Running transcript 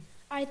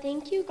I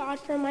thank you, God,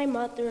 for my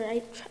mother.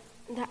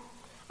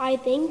 I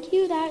thank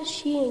you that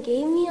she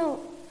gave me a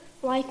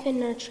life and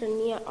nurtured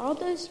me. All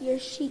those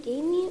years she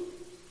gave me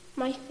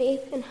my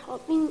faith in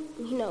helping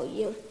me know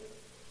you.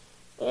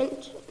 And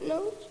to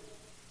know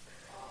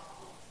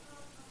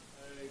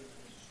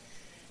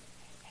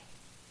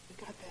We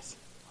got this.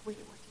 I'll read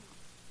it with you.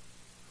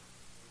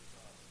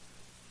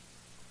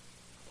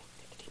 Okay,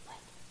 take a deep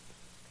breath.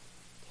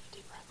 Take a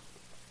deep breath.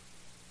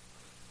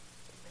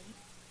 Ready?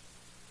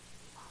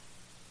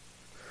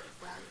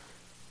 Where are you?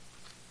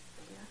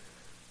 Right here?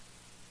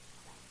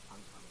 Okay,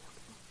 arms for me,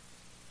 okay?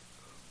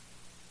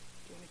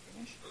 Do you want to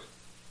finish? Okay,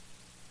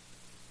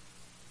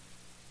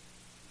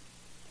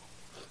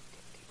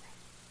 take a deep breath.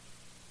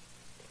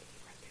 Take a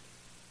deep breath, baby.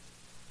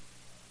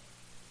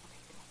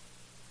 Okay, come on.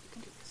 You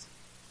can do this.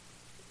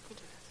 You can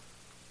do this.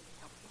 Let me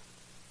help you.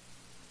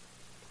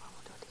 Come on,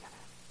 we'll do it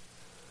together.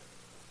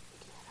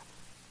 Pick your head up.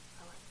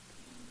 All right.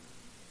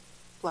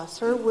 Bless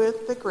her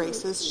with the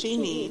graces she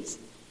needs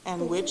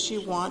and which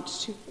you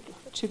want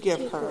to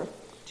give her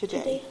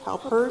today.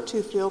 Help her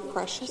to feel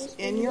precious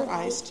in your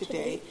eyes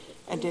today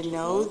and to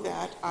know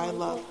that I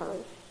love her.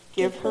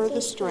 Give her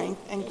the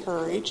strength and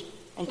courage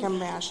and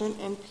compassion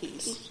and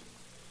peace.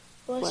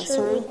 Bless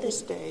her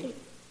this day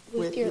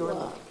with your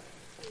love.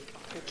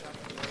 Good job.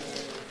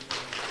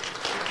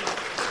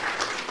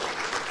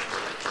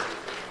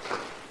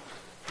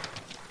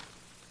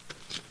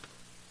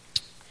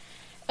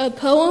 A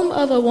poem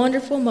of a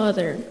wonderful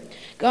mother.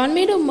 God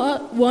made a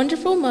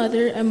wonderful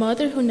mother, a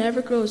mother who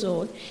never grows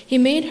old. He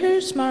made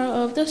her smile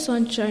of the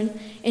sunshine,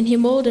 and he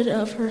molded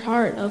of her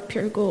heart of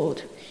pure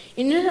gold.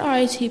 In her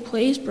eyes he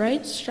placed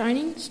bright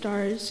shining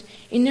stars,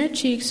 in her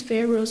cheeks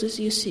fair roses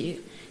you see.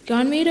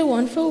 God made a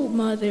wonderful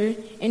mother,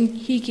 and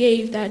he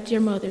gave that dear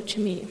mother to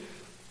me.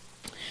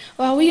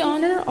 While we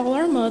honor all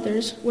our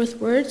mothers with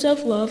words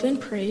of love and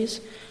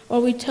praise,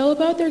 while we tell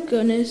about their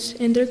goodness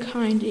and their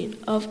kind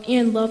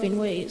and loving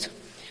ways,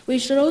 we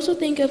should also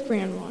think of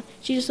Grandma.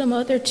 She's a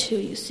mother too,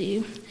 you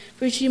see,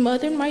 for she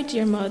mothered my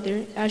dear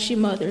mother as she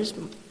mothers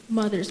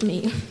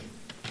me.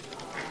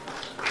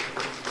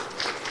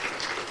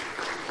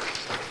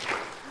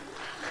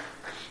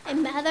 A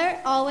mother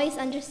always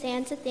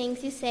understands the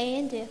things you say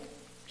and do.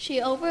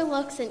 She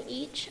overlooks in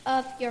each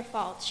of your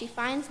faults. She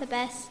finds the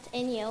best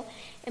in you.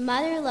 A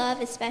mother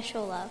love is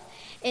special love.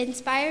 It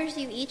inspires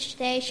you each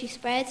day. She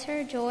spreads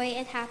her joy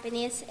and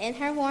happiness in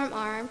her warm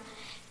arm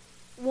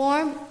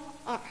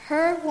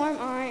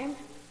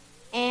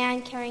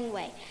and caring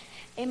way.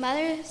 A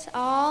mother's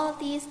all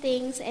these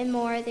things and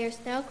more. There's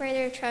no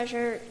greater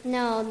treasure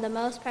known. The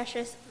most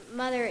precious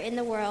mother in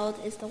the world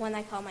is the one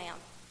I call my own.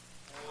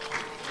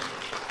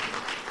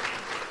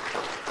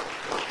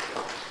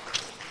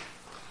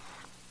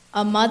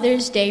 A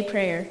Mother's Day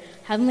Prayer.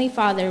 Heavenly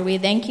Father, we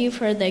thank you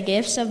for the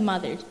gifts of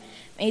mothers.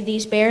 May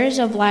these bearers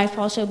of life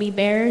also be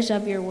bearers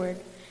of your word.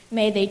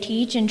 May they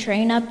teach and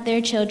train up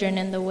their children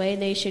in the way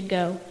they should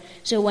go,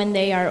 so when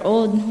they are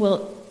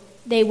old,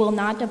 they will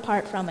not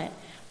depart from it.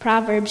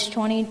 Proverbs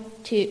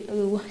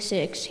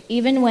 22:6.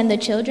 Even when the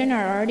children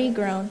are already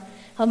grown,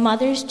 help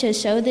mothers to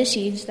sow the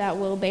seeds that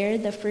will bear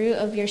the fruit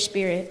of your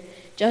Spirit,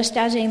 just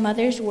as a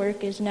mother's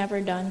work is never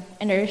done,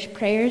 and her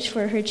prayers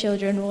for her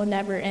children will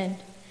never end.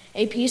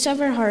 A piece of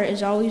her heart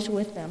is always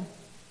with them.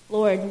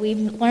 Lord,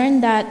 we've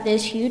learned that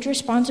this huge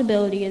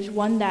responsibility is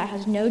one that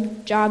has no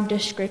job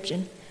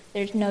description.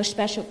 There's no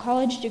special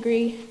college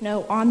degree,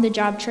 no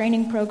on-the-job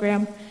training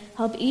program.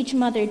 Help each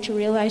mother to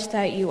realize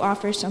that you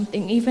offer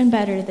something even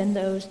better than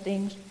those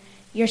things,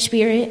 your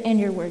Spirit and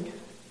your word.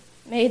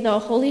 May the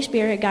Holy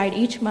Spirit guide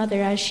each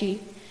mother as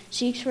she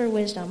seeks for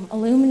wisdom.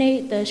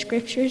 Illuminate the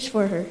scriptures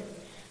for her.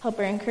 Help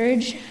her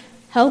encourage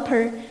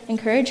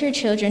her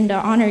children to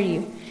honor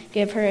you.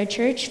 Give her a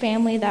church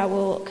family that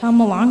will come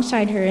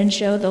alongside her and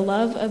show the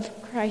love of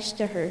Christ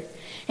to her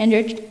and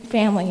her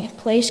family.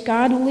 Place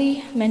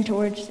godly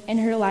mentors in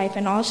her life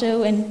and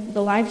also in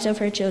the lives of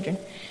her children.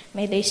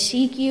 May they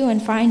seek you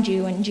and find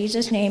you. In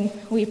Jesus' name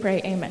we pray,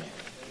 amen.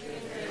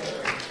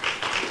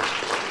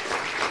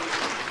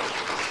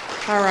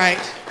 All right.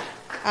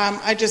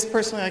 I just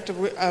personally like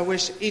to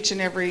wish each and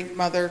every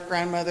mother,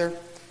 grandmother,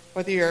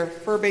 whether you're a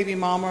fur baby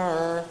mama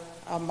or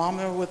a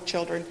mama with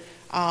children,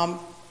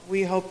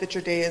 we hope that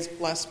your day is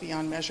blessed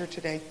beyond measure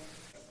today.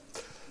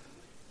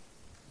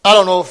 I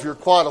don't know if you're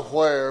quite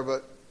aware,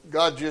 but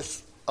God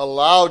just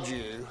allowed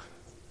you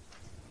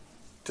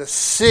to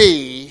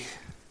see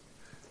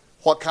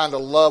what kind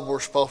of love we're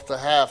supposed to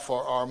have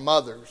for our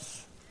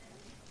mothers.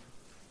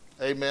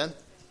 Amen.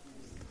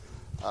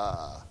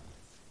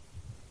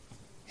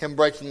 Him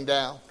breaking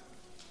down.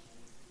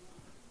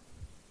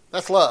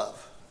 That's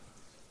love.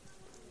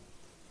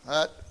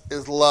 That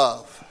is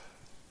love.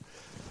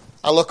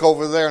 I look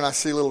over there and I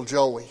see little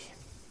Joey.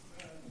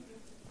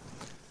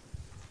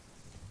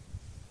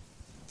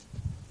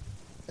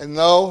 And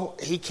though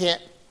he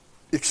can't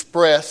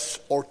express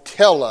or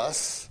tell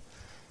us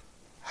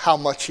how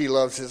much he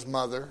loves his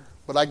mother,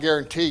 but I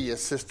guarantee you,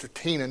 Sister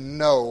Tina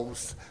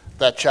knows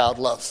that child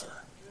loves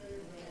her.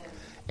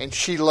 And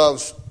she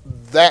loves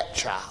that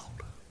child.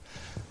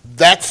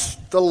 That's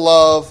the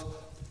love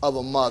of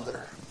a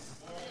mother.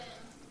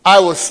 I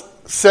was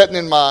sitting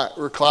in my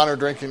recliner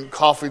drinking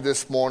coffee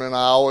this morning.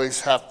 I always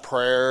have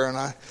prayer, and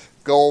I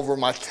go over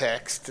my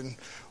text and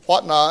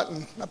whatnot.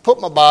 And I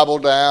put my Bible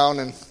down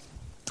and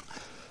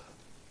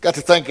got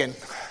to thinking,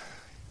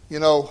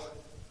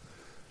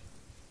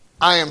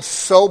 I am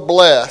so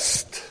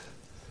blessed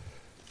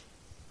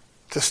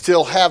to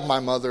still have my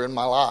mother in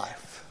my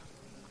life.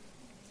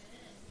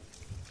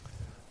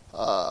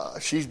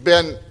 She's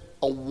been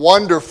a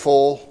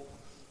wonderful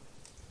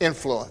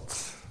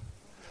influence.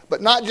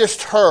 But not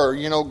just her.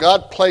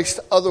 God placed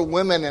other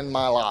women in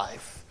my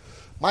life.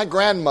 My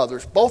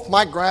grandmothers, both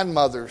my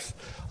grandmothers,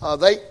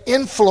 they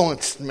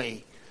influenced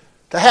me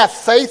to have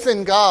faith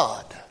in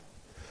God.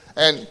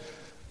 And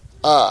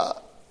when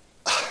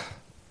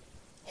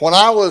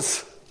I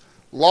was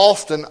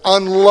lost and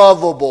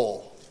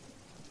unlovable,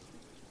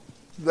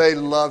 they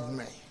loved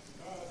me.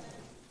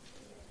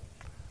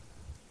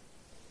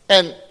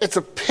 And it's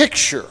a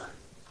picture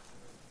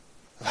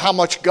of how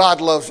much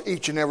God loves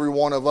each and every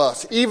one of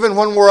us. Even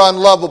when we're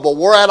unlovable,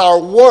 we're at our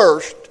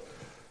worst,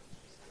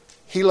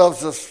 He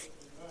loves us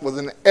with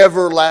an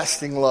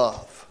everlasting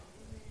love.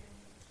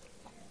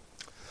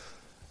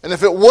 And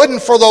if it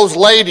wasn't for those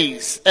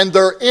ladies and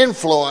their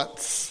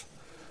influence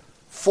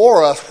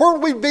for us, where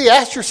would we be?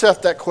 Ask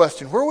yourself that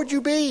question. Where would you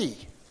be?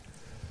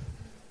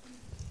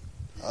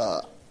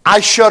 I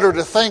shudder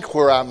to think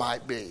where I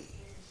might be.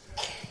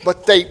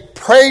 But they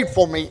prayed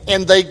for me,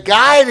 and they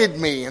guided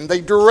me, and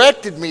they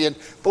directed me. And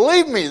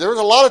believe me, there was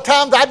a lot of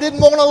times I didn't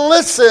want to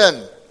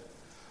listen.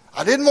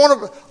 I didn't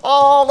want to,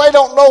 they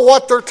don't know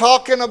what they're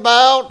talking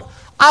about.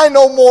 I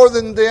know more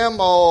than them.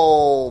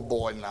 Oh,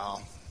 boy,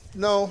 no.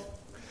 No.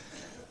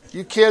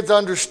 You kids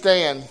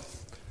understand.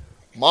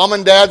 Mom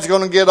and Dad's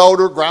going to get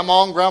older.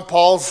 Grandma and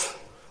Grandpa's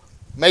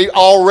may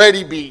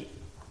already be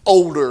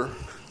older.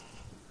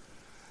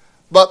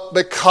 But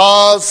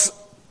because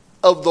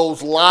of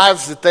those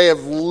lives that they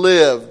have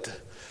lived,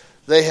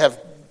 they have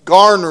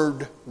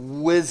garnered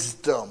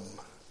wisdom.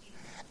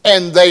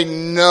 And they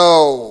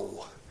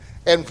know.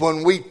 And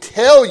when we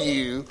tell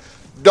you,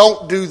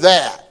 don't do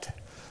that,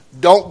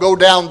 don't go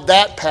down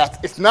that path,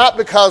 it's not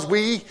because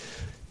we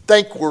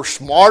think we're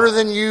smarter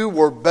than you,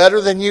 we're better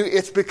than you.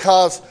 It's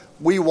because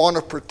we want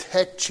to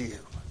protect you.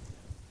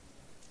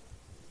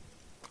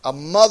 A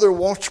mother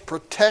wants to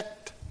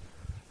protect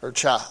her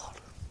child.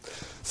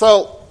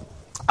 So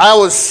I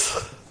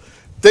was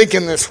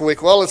thinking this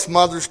week, well, it's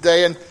Mother's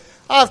Day, and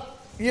I've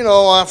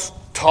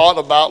taught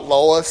about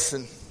Lois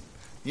and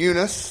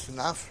Eunice, and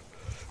I've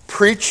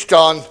preached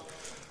on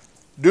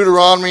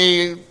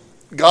Deuteronomy,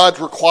 God's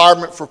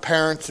requirement for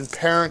parents and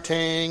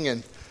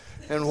parenting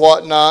and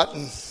whatnot.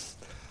 And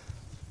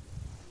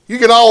you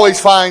can always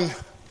find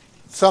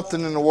something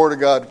in the Word of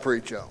God to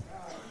preach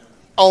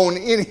on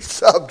any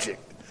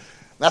subject.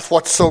 That's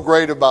what's so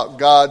great about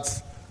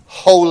God's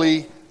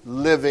holy,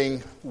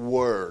 living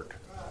Word.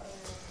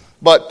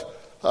 But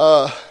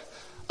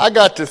I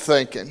got to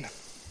thinking,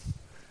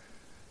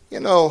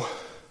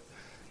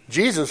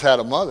 Jesus had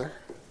a mother.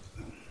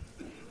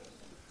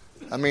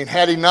 I mean,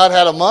 had He not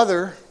had a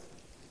mother,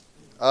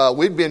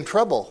 we'd be in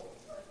trouble.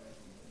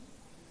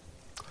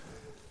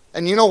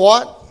 And you know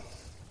what?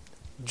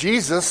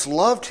 Jesus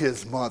loved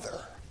His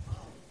mother.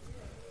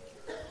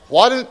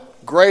 What a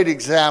great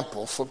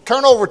example. So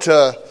turn over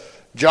to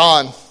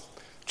John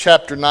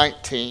chapter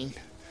 19.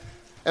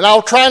 And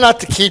I'll try not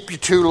to keep you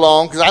too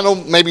long, because I know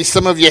maybe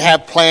some of you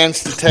have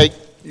plans to take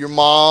your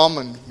mom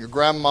and your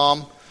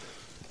grandmom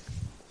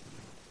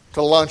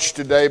to lunch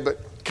today. But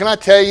can I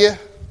tell you,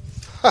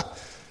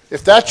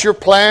 if that's your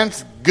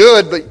plans,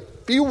 good,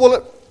 but be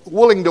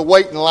willing to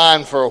wait in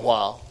line for a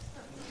while.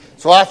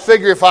 So I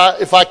figure if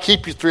I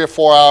keep you 3 or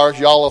 4 hours,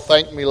 y'all will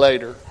thank me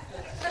later,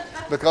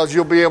 because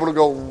you'll be able to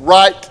go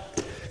right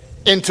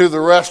into the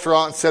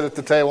restaurant and sit at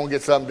the table and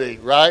get something to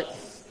eat, right?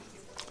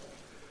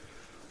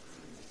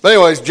 But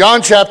anyways,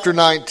 John chapter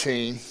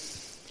 19,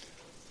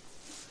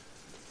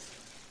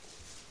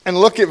 and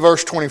look at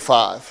verse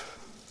 25.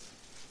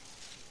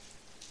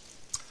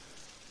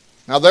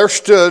 Now there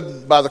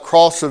stood by the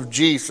cross of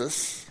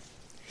Jesus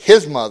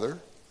His mother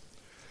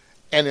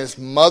and His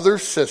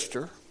mother's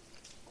sister,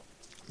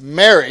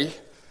 Mary,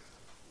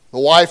 the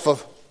wife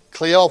of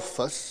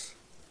Cleophas,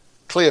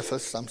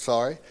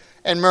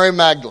 and Mary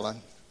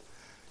Magdalene.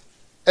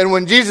 And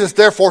when Jesus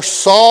therefore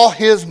saw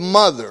His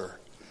mother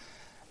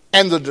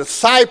and the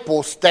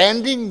disciple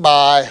standing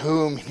by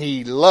whom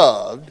He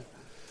loved,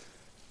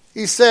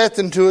 He saith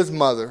unto His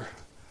mother,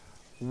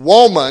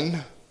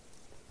 Woman,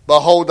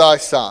 behold thy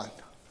son.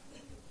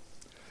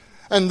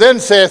 And then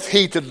saith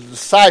He to the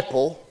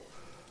disciple,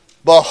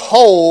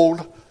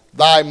 Behold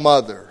thy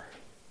mother.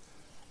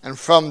 And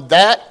from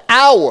that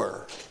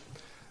hour,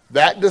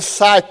 that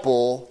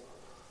disciple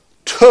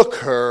took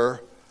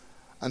her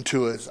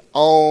unto his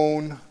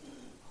own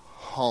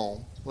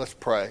home. Let's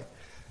pray.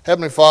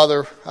 Heavenly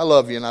Father, I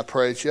love you and I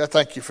praise you. I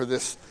thank you for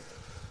this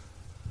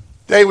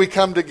day we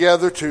come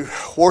together to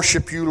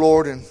worship you,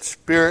 Lord, in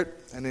spirit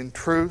and in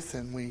truth.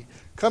 And we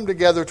come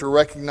together to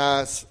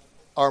recognize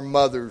our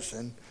mothers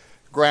and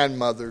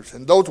grandmothers,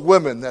 and those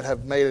women that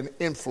have made an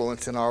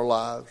influence in our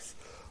lives.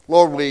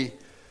 Lord, we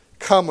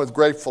come with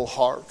grateful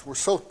hearts. We're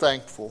so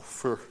thankful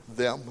for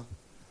them.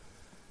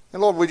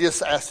 And Lord, we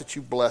just ask that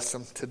you bless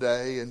them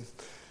today. And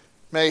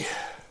may,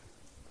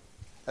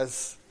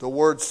 as the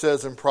word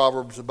says in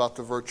Proverbs about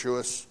the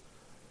virtuous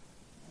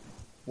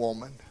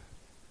woman,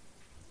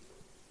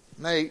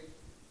 may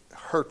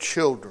her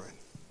children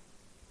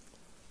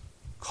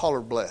call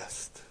her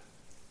blessed.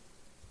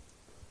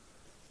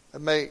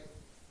 And may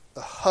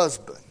the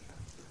husband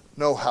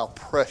know how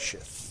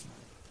precious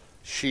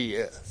she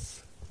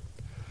is.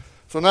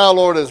 So now,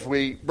 Lord, as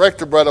we break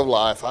the bread of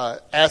life, I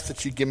ask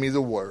that you give me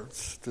the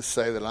words to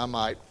say that I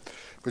might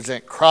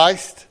present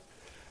Christ,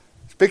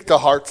 speak the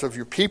hearts of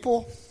your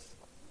people.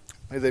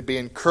 May they be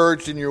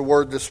encouraged in your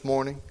word this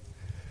morning.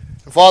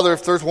 And Father,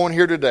 if there's one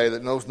here today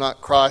that knows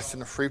not Christ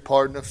and the free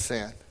pardon of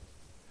sin,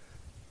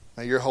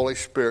 may your Holy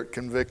Spirit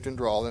convict and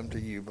draw them to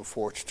you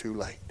before it's too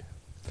late.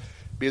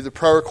 Be the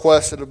prayer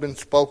requests that have been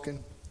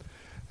spoken.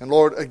 And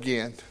Lord,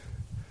 again,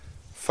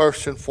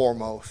 first and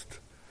foremost,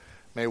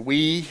 may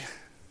we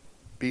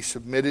be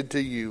submitted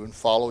to you and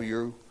follow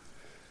you,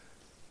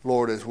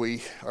 Lord, as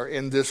we are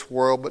in this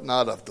world but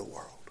not of the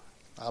world.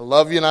 I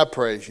love you and I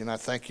praise you, and I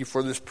thank you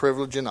for this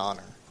privilege and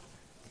honor.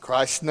 In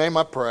Christ's name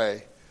I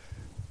pray.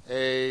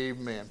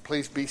 Amen.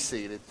 Please be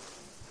seated.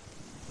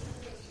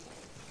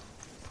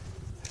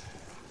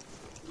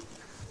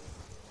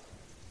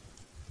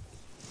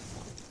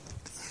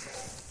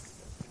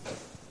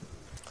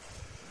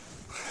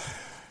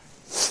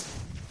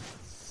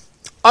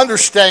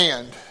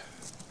 Understand,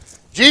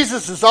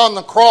 Jesus is on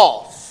the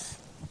cross.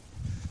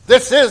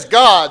 This is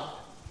God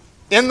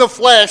in the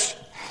flesh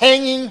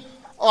hanging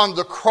on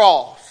the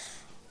cross.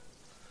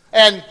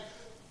 And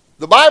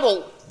the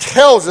Bible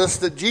tells us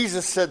that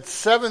Jesus said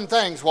 7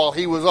 things while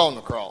he was on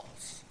the cross.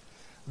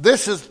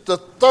 This is the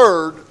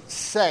third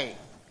saying.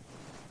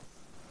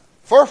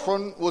 First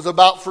one was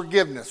about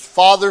forgiveness.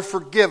 Father,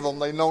 forgive them.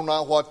 They know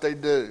not what they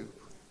do.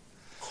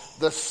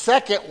 The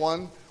second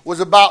one was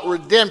about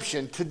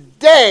redemption.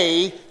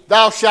 Today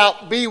thou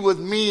shalt be with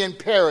me in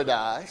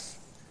paradise.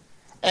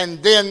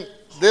 And then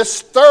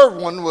this third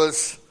one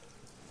was,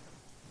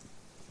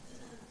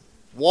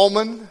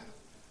 woman,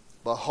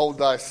 behold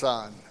thy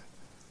son.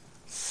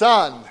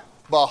 Son,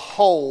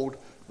 behold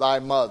thy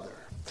mother.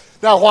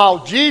 Now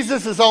while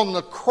Jesus is on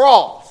the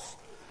cross,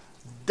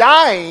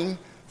 dying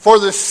for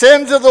the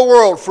sins of the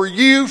world, for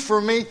you, for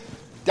me,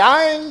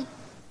 dying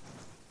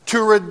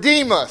to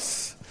redeem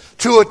us,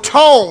 to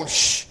atone,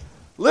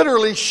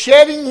 literally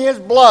shedding his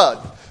blood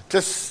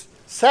to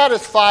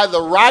satisfy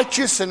the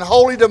righteous and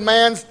holy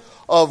demands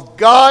of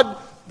God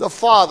the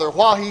Father.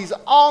 While he's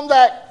on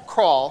that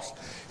cross,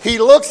 he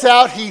looks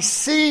out, he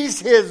sees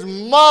his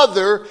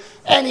mother,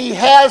 and he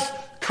has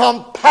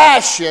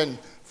compassion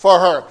for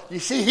her. You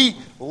see, he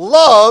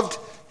loved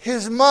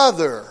his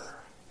mother.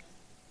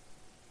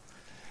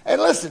 And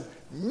listen,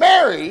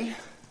 Mary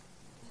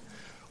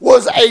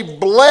was a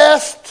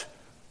blessed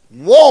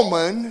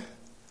woman.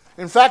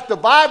 In fact, the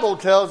Bible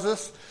tells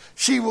us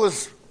she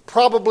was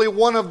probably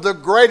one of the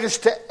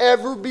greatest to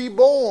ever be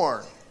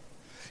born.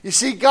 You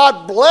see,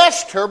 God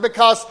blessed her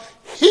because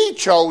he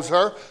chose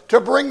her to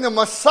bring the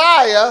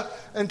Messiah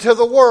into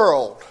the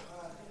world.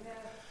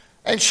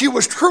 And she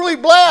was truly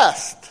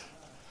blessed.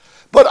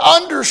 But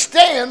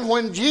understand,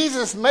 when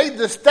Jesus made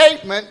the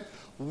statement,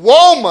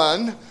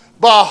 woman,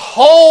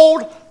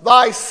 behold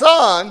thy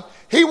son,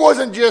 he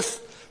wasn't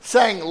just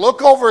saying,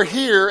 look over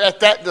here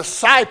at that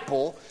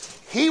disciple.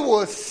 He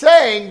was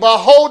saying,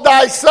 behold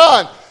thy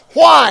son.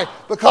 Why?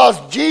 Because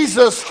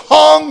Jesus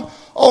hung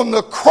on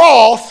the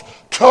cross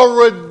to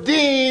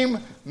redeem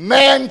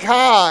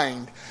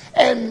mankind.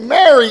 And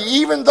Mary,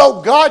 even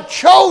though God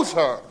chose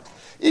her,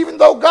 even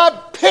though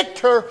God picked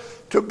her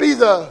to be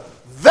the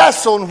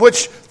vessel in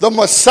which the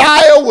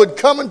Messiah would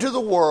come into the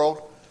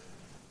world,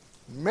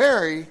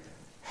 Mary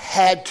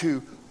had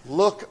to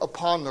look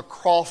upon the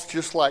cross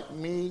just like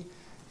me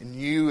and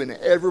you and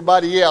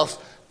everybody else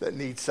that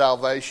needs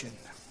salvation.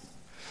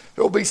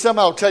 There will be some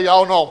that will tell you,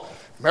 oh no,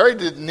 Mary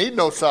didn't need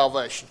no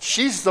salvation.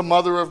 She's the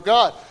mother of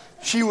God.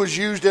 She was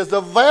used as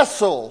a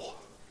vessel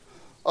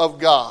of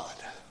God.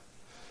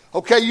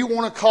 Okay, you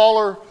want to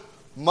call her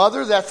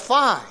mother, that's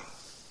fine.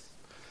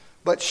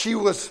 But she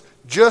was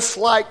just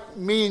like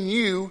me and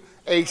you,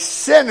 a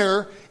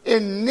sinner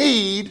in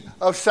need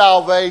of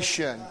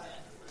salvation.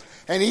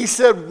 And he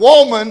said,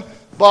 woman,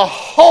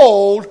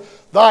 behold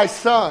thy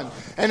son.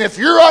 And if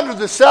you're under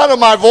the sound of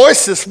my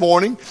voice this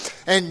morning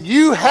and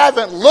you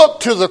haven't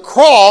looked to the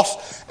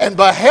cross and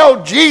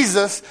beheld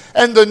Jesus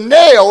and the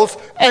nails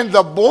and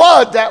the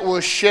blood that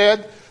was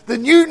shed,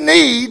 then you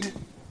need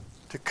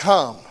to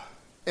come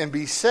and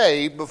be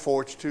saved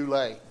before it's too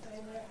late.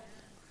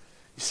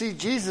 You see,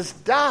 Jesus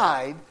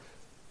died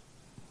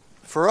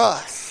for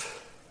us.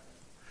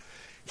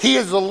 He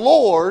is the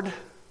Lord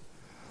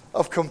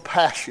of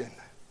compassion.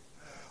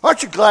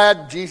 Aren't you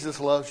glad Jesus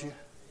loves you?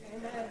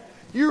 Amen.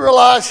 You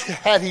realize,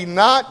 had he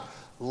not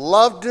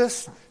loved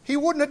us, he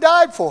wouldn't have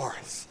died for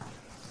us.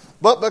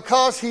 But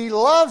because he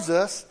loves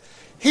us,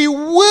 He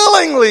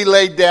willingly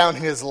laid down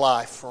his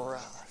life for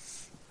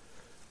us.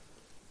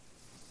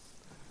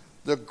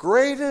 The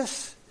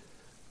greatest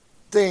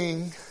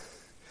thing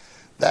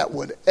that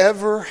would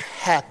ever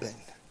happen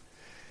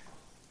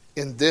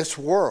in this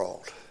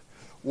world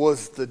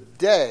was the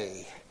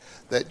day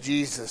that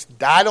Jesus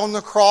died on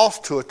the cross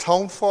to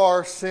atone for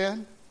our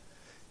sin.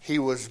 He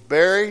was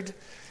buried,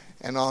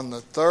 and on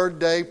the third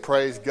day,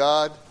 praise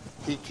God,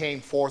 he came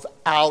forth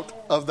out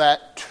of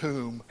that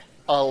tomb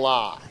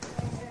alive.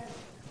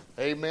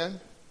 Amen.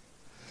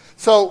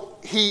 So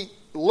he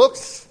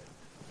looks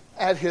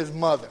at his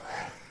mother.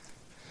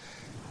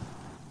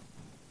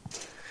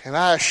 And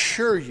I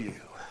assure you,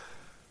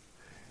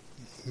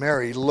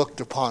 Mary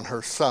looked upon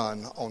her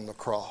son on the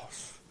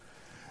cross.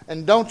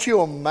 And don't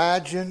you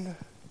imagine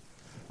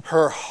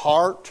her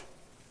heart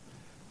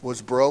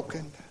was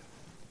broken?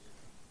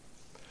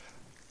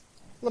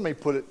 Let me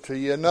put it to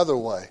you another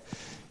way.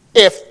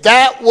 If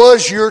that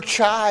was your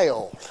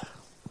child,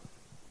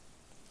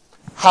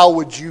 how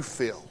would you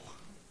feel?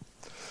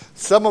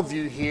 Some of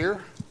you here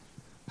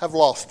have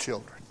lost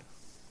children.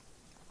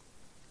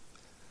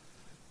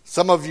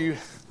 Some of you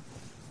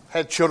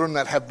had children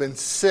that have been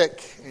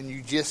sick, and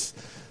you just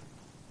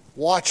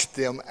watched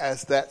them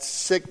as that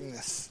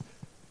sickness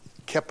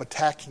kept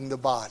attacking the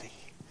body.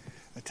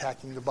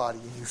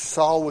 And you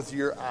saw with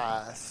your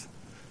eyes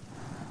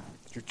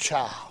your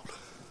child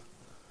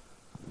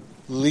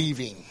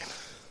leaving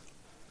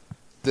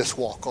this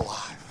walk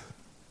alive.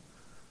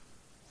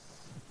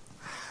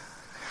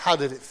 How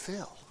did it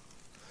feel?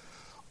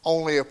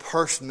 Only a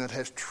person that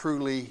has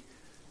truly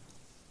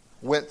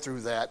went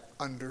through that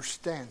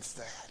understands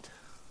that.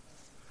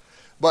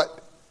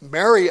 But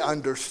Mary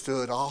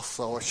understood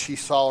also as she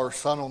saw her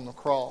son on the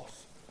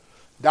cross,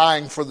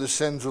 dying for the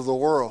sins of the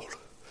world.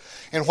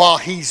 And while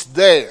he's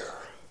there,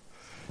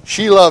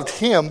 she loved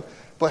him,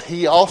 but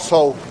he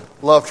also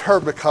loved her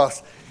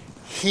because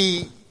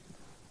he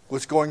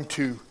was going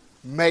to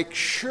make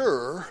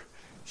sure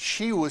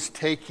she was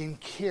taken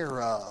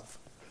care of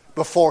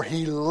before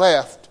he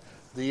left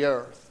the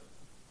earth.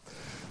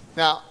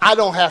 Now, I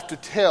don't have to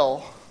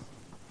tell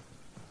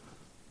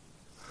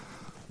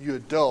you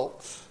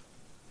adults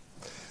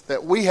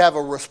that we have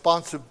a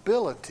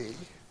responsibility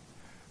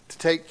to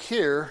take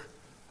care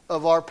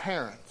of our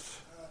parents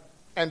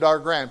and our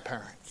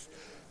grandparents.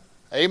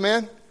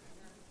 Amen?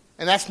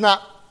 And that's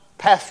not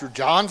Pastor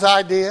John's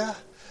idea.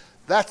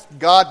 That's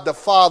God the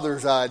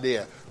Father's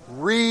idea.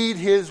 Read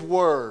His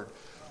Word.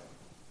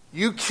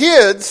 You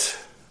kids,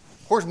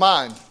 where's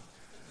mine?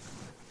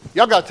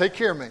 Y'all got to take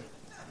care of me.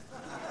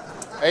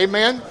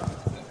 Amen?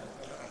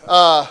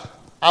 I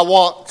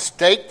want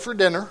steak for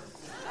dinner.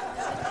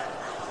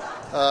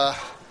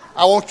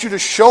 I want you to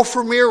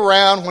chauffeur me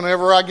around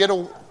whenever I get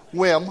a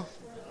whim.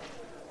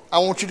 I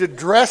want you to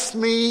dress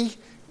me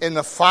in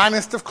the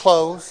finest of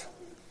clothes.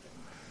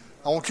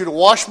 I want you to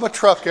wash my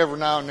truck every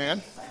now and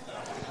then.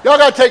 Y'all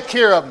got to take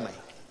care of me.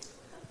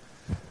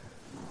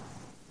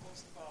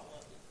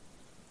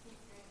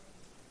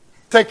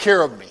 Take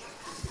care of me.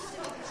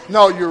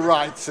 No, you're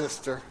right,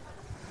 sister.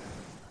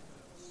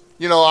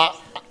 You know,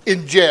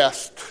 in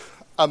jest,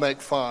 I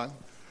make fun.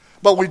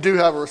 But we do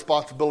have a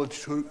responsibility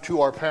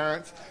to our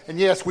parents. And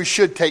yes, we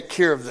should take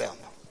care of them.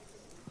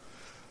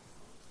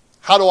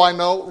 How do I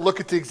know? Look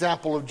at the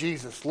example of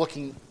Jesus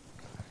looking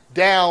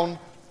down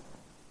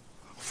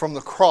from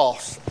the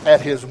cross at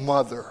his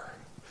mother.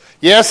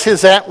 Yes,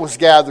 his aunt was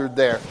gathered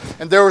there.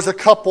 And there was a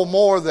couple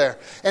more there.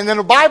 And then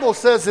the Bible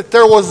says that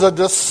there was a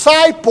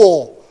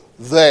disciple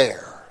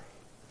there.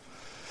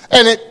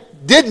 And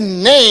it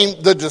didn't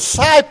name the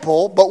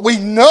disciple, but we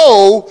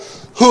know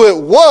who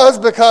it was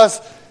because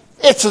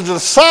it's a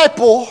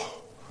disciple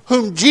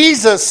whom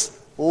Jesus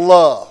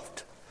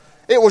loved.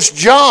 It was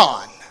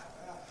John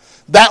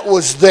that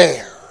was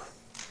there.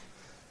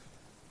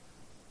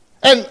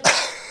 And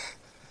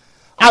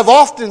I've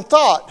often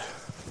thought,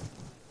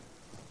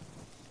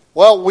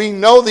 well, we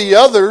know the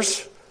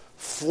others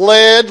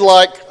fled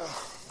like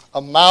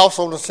a mouse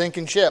on a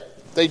sinking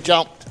ship. They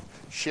jumped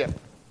ship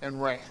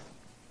and ran.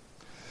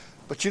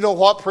 But you know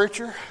what,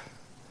 preacher?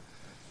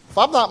 If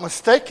I'm not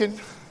mistaken,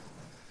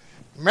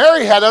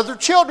 Mary had other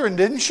children,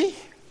 didn't she?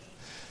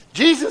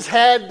 Jesus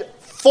had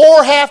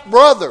 4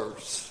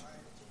 half-brothers.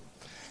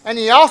 And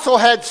he also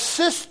had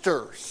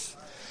sisters.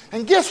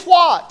 And guess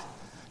what?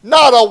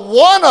 Not a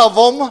one of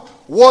them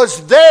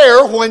was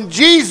there when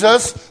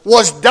Jesus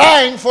was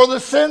dying for the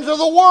sins of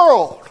the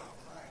world.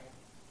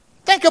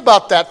 Think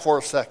about that for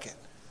a second.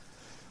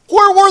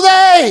 Where were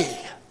they?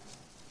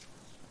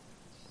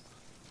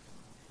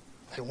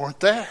 They weren't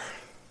there.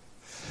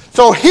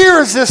 So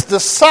here's this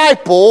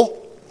disciple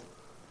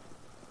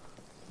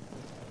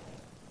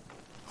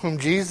whom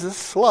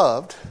Jesus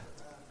loved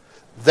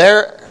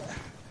there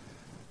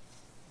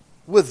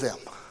with them.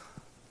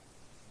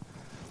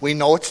 We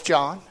know it's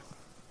John.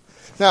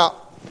 Now,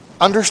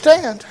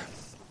 understand,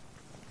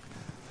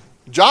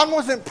 John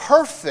wasn't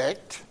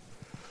perfect.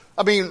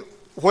 I mean,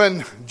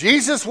 when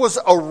Jesus was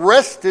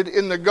arrested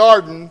in the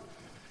garden,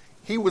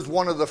 he was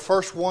one of the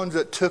first ones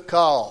that took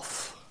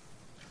off.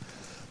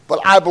 But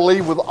I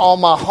believe with all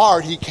my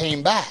heart he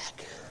came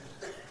back.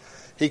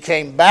 He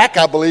came back.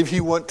 I believe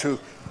he went to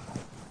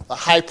the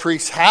high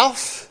priest's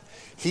house.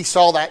 He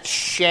saw that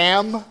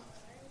sham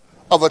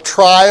of a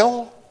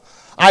trial.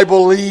 I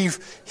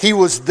believe he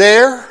was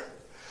there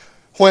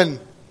when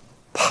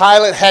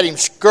Pilate had him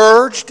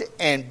scourged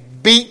and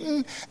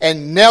beaten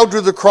and nailed to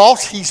the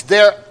cross. He's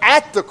there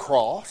at the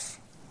cross.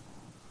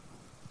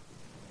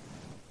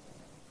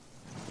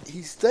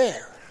 He's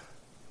there.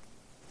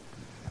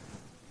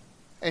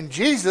 And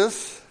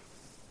Jesus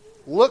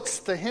looks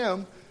to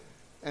him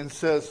and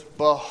says,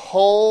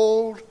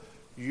 "Behold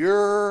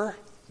your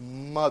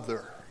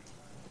mother."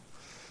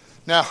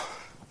 Now,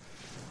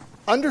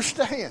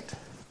 understand,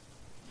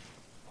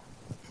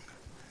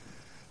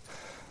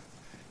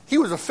 he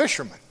was a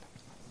fisherman.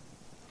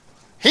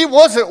 He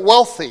wasn't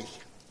wealthy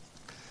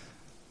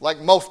like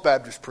most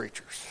Baptist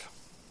preachers.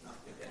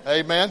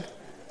 Amen.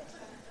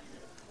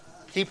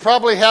 He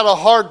probably had a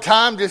hard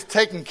time just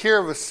taking care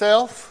of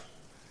himself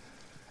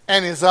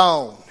and his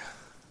own.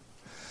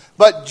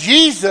 But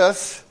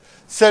Jesus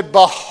said,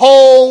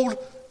 "Behold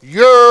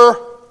your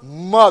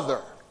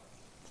mother."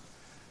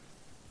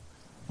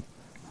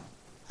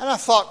 And I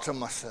thought to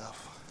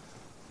myself,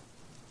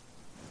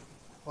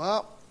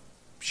 well,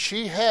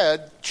 she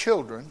had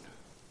children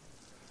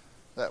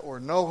that were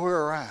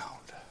nowhere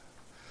around.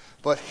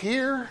 But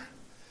here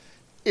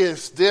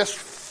is this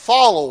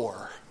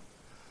follower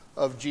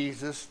of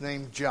Jesus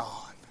named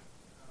John.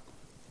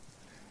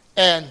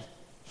 And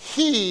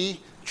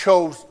he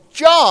chose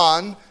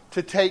John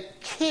to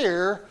take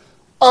care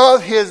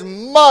of his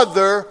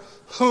mother,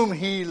 whom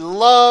he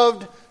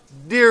loved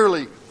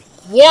dearly.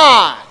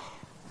 Why?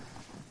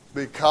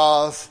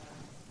 Because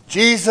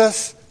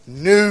Jesus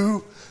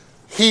knew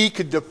he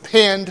could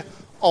depend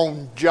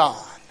on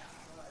John.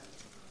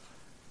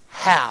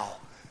 How?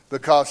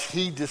 Because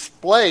he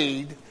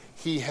displayed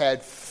he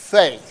had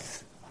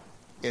faith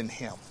in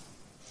him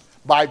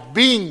by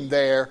being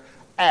there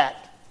at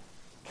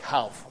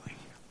Calvary.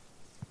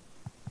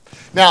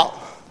 Now,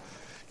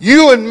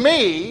 you and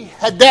me,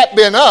 had that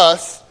been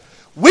us,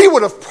 we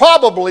would have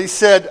probably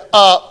said,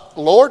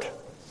 Lord,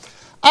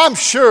 I'm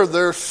sure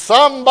there's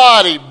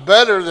somebody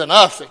better than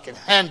us that can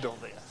handle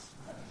this.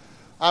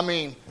 I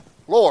mean,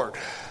 Lord,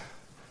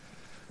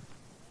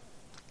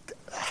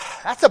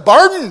 that's a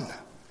burden.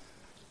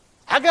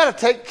 I got to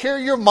take care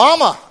of your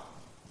mama.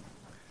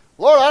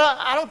 Lord,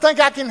 I don't think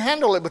I can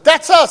handle it. But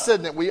that's us,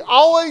 isn't it? We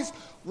always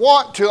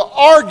want to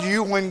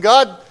argue when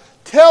God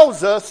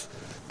tells us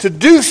to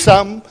do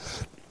something.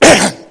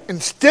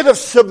 Instead of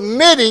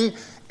submitting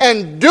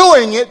and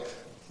doing it,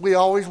 we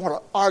always want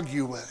to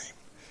argue with him.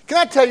 Can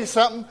I tell you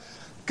something?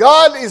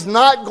 God is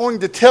not going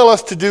to tell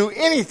us to do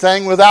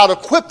anything without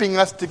equipping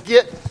us to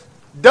get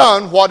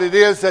done what it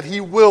is that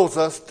he wills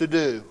us to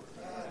do.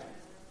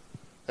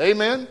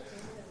 Amen?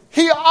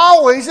 He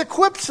always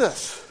equips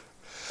us.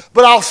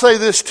 But I'll say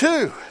this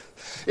too.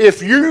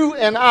 If you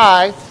and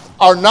I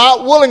are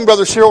not willing,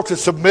 Brother Cyril, to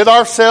submit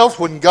ourselves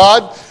when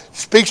God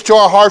speaks to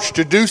our hearts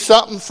to do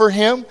something for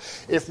him,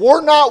 if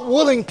we're not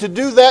willing to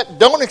do that,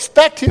 don't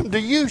expect him to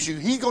use you.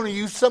 He's going to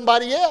use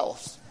somebody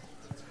else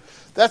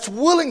that's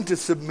willing to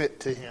submit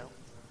to him.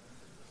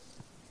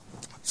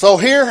 So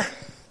here's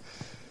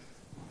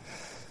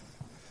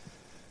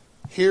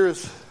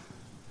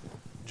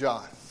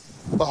John.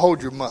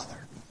 Behold your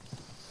mother.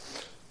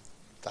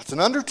 That's an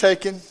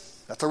undertaking.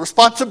 That's a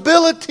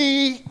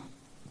responsibility.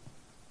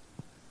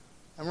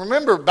 And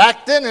remember,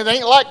 back then it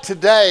ain't like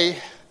today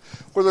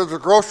where there's a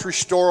grocery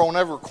store on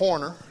every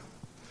corner,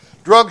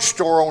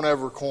 drugstore on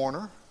every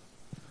corner.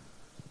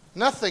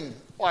 Nothing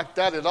like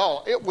that at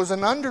all. It was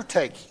an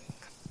undertaking.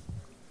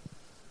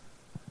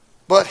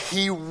 But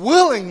he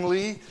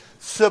willingly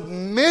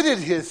submitted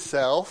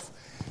himself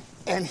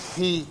and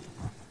he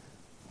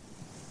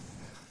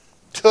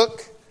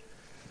took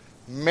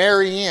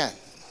Mary in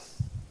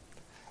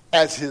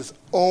as his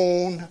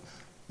own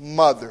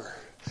mother.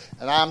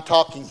 And I'm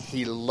talking,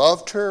 he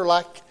loved her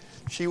like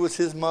she was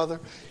his mother.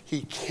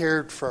 He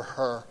cared for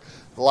her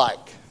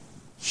like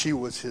she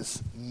was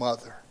his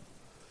mother.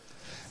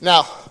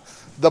 Now,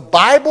 the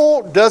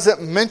Bible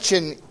doesn't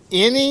mention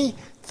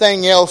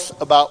anything else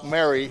about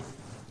Mary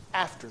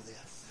after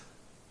this.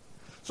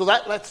 So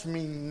that lets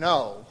me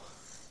know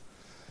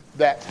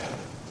that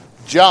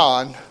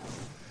John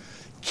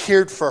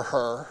cared for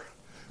her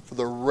for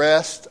the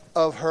rest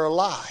of her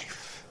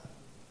life.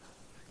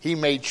 He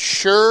made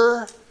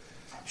sure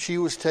she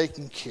was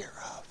taken care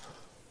of.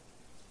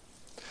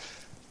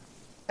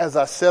 As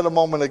I said a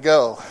moment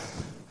ago,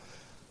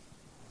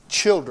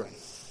 children,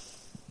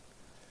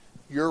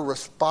 you're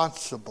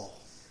responsible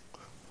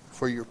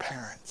for your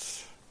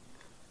parents.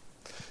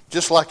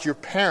 Just like your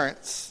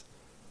parents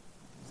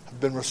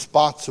have been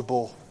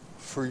responsible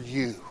for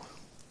you.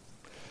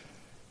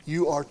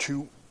 You are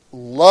to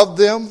love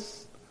them,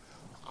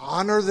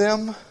 honor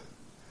them,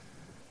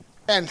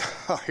 and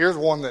here's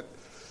one that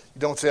you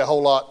don't see a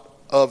whole lot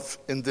of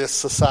in this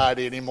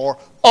society anymore.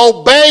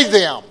 Obey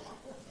them.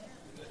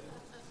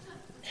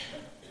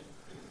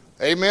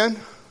 Amen?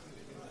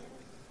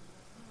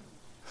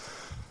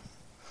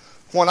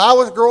 When I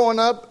was growing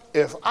up,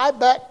 if I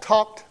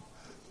back-talked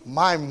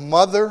my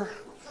mother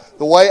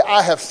the way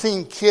I have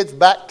seen kids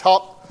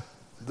back-talk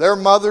their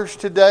mothers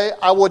today,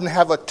 I wouldn't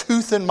have a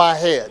tooth in my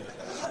head.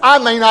 I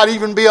may not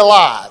even be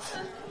alive.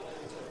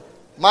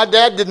 My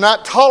dad did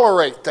not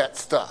tolerate that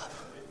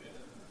stuff.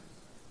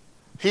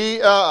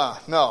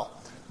 No.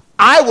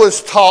 I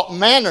was taught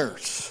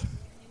manners.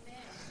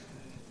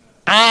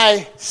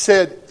 I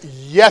said,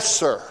 yes,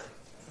 sir.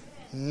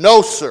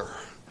 No, sir.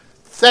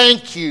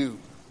 Thank you.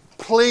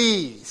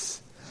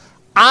 Please.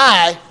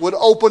 I would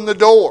open the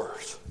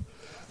doors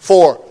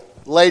for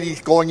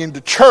ladies going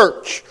into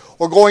church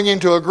or going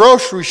into a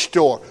grocery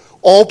store.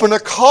 Open a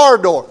car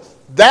door.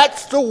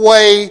 That's the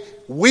way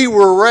we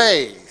were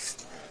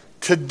raised.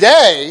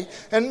 Today,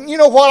 and you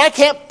know what? I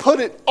can't put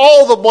it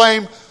all the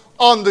blame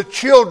on the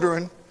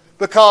children,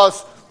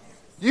 because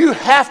you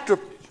have to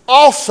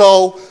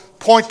also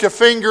point the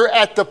finger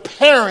at the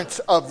parents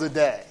of the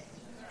day.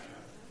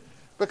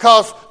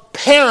 Because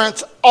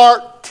parents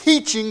aren't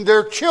teaching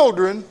their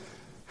children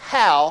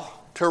how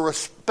to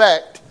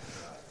respect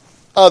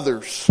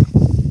others.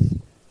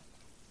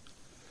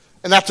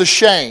 And that's a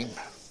shame.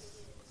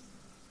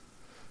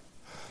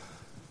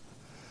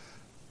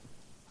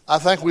 I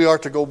think we are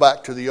to go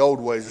back to the old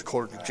ways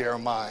according to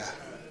Jeremiah.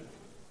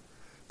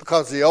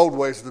 Because the old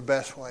ways are the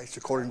best ways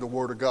according to the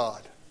Word of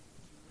God.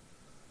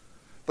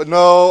 But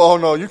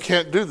no, you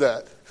can't do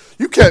that.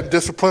 You can't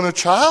discipline a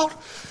child.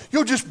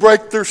 You'll just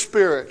break their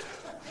spirit.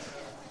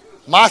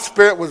 My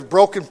spirit was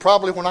broken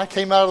probably when I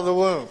came out of the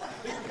womb.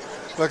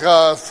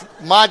 Because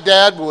my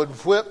dad would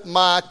whip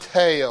my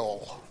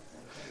tail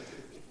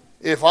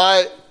if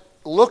I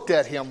looked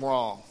at him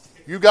wrong.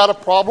 You got a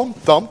problem?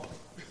 Thump.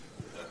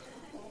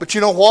 But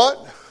you know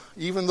what?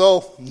 Even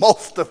though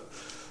most of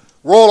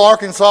rural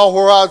Arkansas,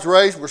 where I was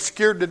raised, were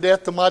scared to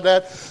death of my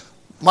dad,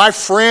 my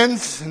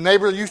friends and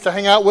neighbors I used to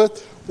hang out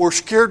with were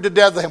scared to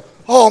death of him.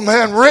 Oh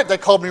man, Rich, they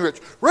called me Rich.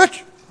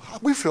 Rich,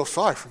 we feel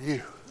sorry for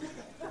you.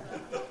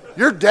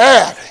 Your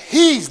dad,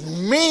 he's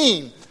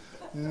mean.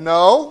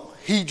 No,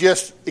 he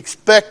just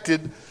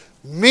expected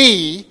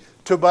me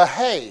to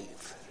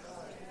behave.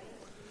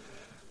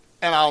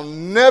 And I'll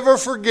never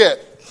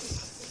forget,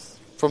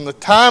 from the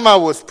time I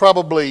was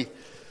probably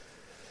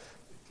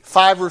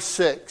 5 or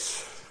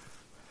 6,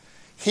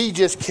 he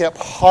just kept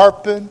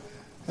harping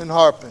and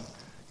harping.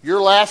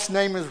 Your last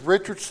name is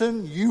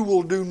Richardson. You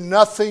will do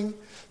nothing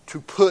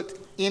to put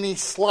any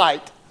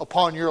slight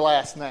upon your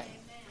last name.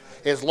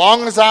 As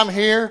long as I'm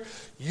here,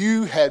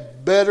 you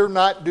had better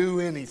not do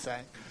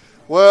anything.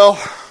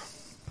 Well,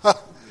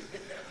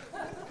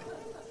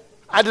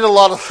 I did a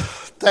lot of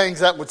things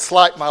that would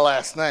slight my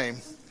last name.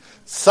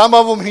 Some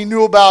of them he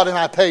knew about and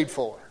I paid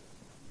for.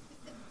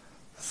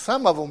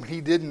 Some of them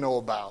he didn't know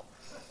about.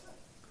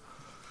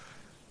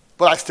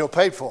 But I still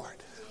paid for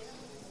it.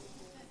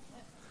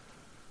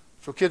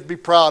 So kids, be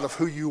proud of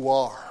who you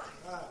are.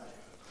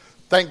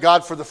 Thank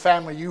God for the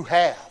family you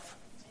have.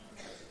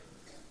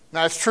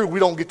 Now it's true, we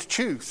don't get to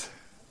choose.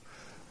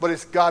 But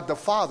it's God the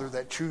Father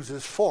that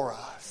chooses for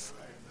us.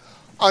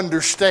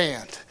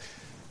 Understand,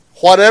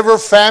 whatever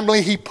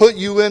family He put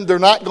you in, they're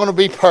not going to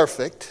be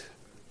perfect.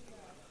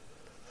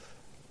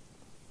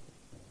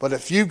 But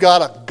if you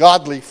got a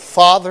godly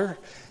father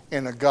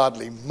and a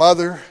godly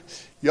mother,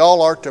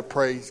 y'all are to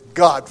praise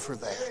God for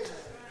that.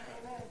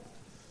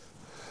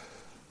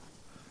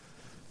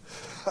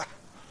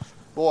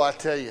 Boy, I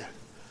tell you,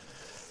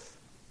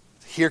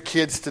 hear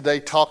kids today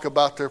talk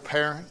about their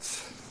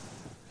parents.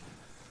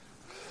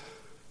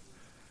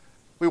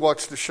 We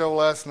watched the show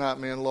last night,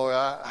 me and Lori.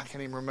 I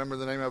can't even remember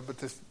the name of it, but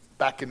this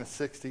back in the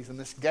 60s. And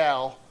this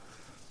gal,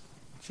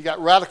 she got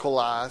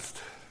radicalized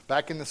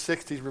back in the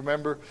 60s.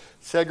 Remember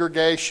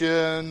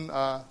segregation,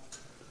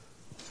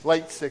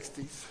 late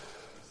 60s.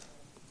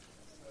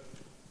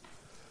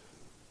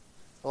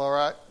 All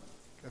right?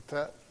 Got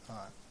that? All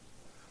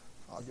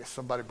right. I guess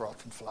somebody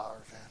brought some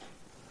flowers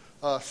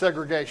in.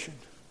 Segregation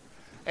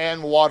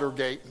and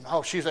Watergate.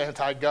 And, she's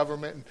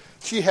anti-government. And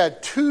she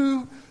had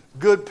 2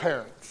 good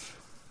parents.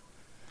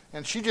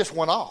 And she just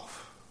went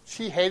off.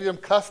 She hated them,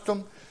 cussed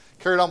them,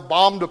 carried on,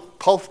 bombed the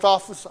post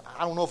office.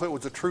 I don't know if it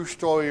was a true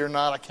story or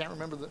not. I can't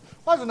remember.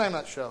 What's the name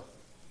of that show?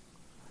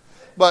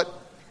 But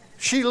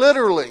she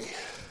literally,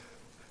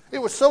 it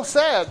was so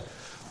sad.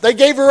 They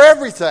gave her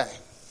everything.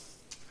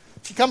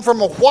 She come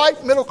from a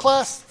white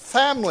middle-class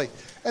family,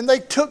 and they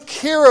took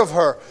care of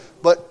her.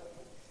 But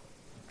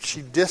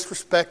she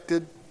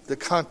disrespected the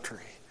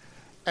country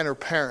and her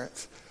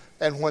parents.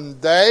 And when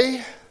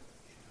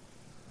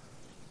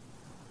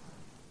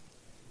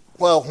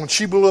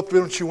she blew up,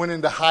 when she went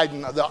into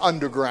hiding the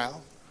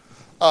underground,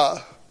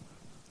 and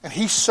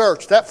he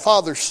searched, that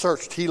father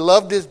searched. He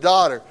loved his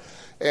daughter,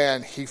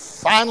 and he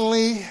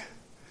finally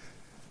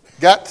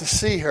got to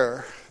see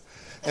her.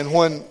 And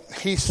when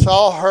he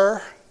saw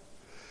her,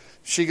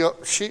 she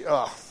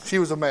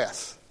was a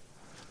mess.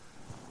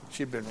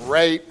 She'd been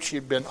raped.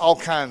 She'd been all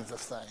kinds of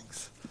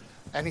things.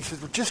 And he said,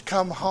 well, just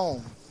come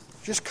home.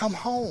 Just come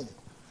home.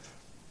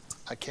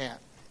 I can't.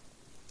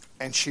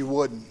 And she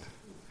wouldn't.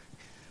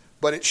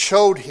 But it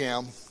showed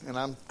him, and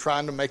I'm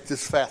trying to make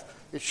this fast,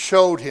 it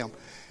showed him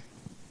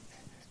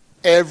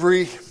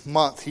every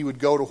month he would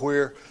go to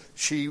where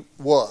she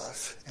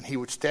was, and he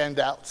would stand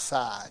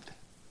outside,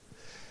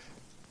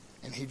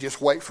 and he'd just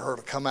wait for her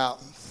to come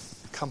out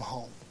and come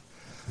home.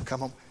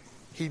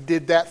 He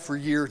did that for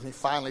years, and he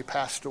finally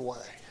passed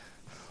away.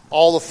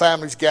 All the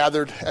families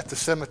gathered at the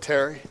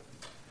cemetery.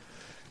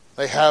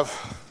 They have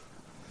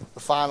the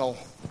final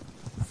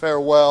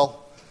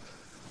farewell,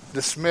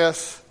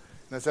 dismiss,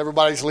 and as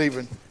everybody's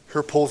leaving,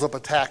 here pulls up a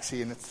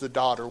taxi, and it's the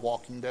daughter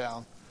walking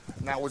down.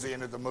 And that was the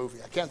end of the movie.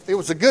 It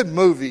was a good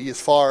movie as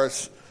far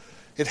as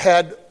it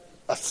had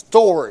a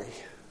story.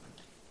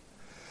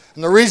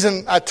 And the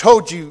reason I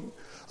told you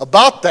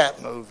about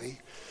that movie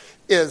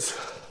is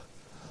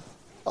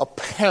a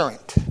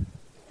parent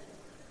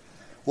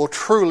will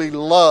truly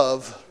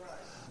love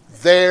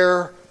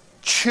their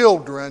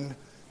children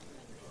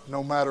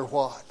no matter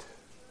what.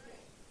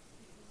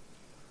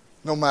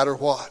 No matter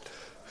what.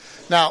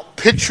 Now,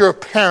 picture a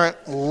parent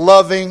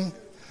loving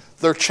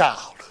their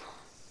child.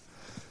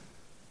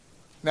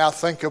 Now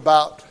think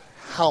about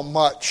how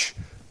much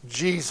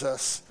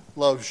Jesus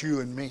loves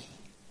you and me.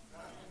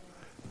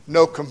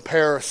 No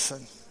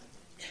comparison.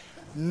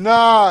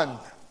 None.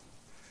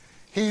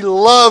 He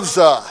loves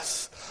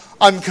us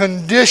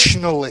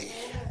unconditionally.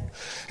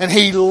 And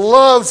He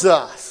loves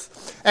us.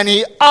 And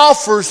He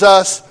offers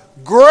us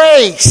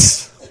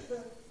grace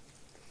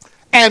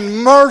and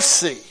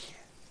mercy.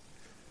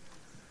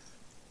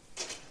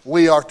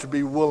 We are to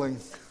be willing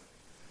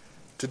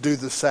to do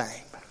the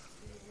same,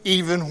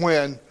 even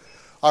when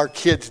our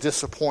kids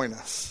disappoint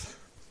us.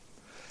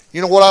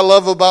 You know what I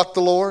love about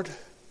the Lord?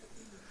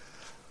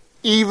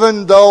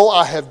 Even though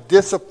I have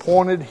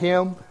disappointed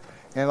Him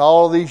in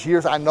all of these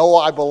years, I know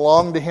I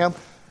belong to Him.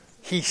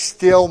 He's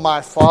still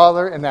my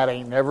Father, and that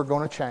ain't never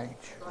going to change.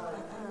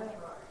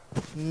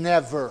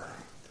 Never.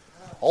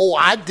 Oh,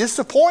 I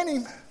disappoint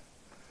Him,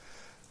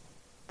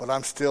 but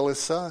I'm still His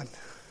son.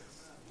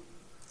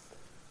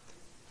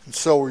 And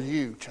so are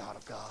you, child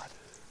of God.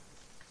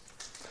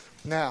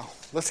 Now,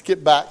 let's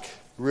get back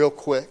real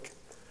quick.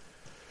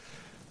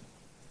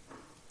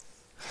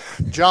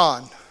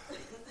 John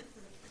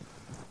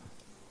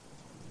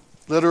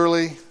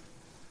literally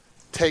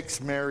takes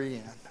Mary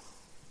in.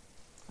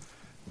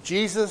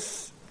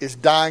 Jesus is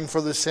dying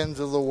for the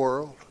sins of the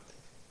world.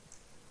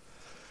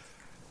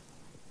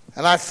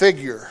 And I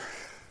figure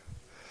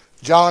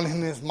John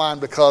in his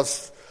mind,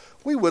 because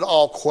we would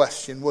all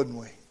question, wouldn't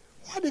we?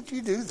 Why did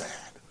you do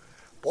that?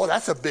 Boy,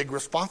 that's a big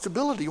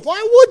responsibility.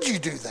 Why would you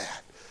do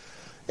that?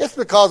 It's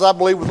because I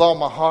believe with all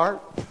my heart,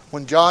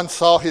 when John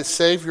saw his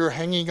Savior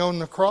hanging on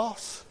the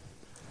cross,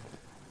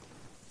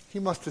 he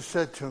must have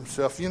said to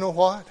himself, you know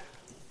what?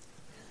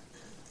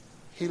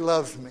 He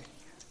loves me.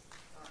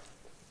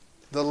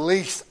 The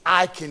least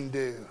I can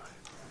do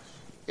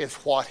is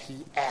what He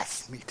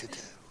asked me to do.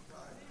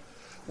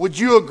 Would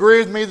you agree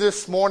with me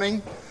this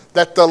morning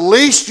that the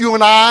least you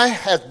and I,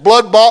 as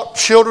blood-bought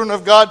children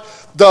of God,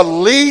 the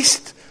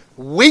least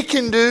we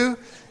can do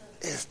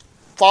is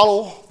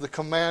follow the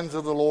commands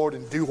of the Lord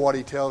and do what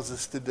He tells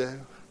us to do?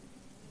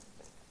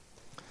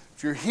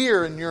 If you're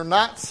here and you're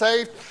not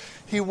saved,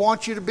 He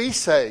wants you to be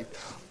saved.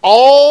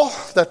 All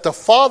that the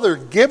Father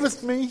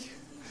giveth me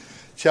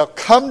shall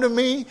come to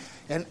me,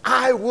 and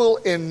I will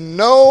in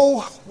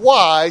no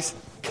wise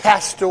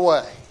cast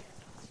away.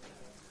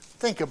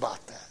 Think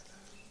about that.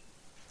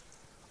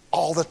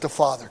 All that the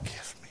Father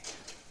gives me.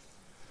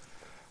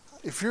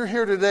 If you're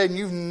here today and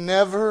you've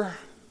never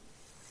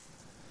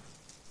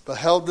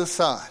beheld the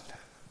Son,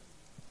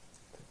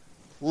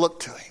 look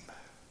to Him.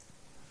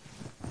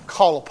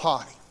 Call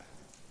upon Him.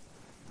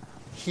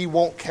 He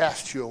won't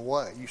cast you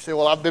away. You say,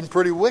 well, I've been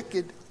pretty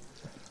wicked.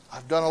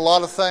 I've done a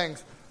lot of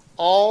things.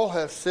 All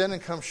have sinned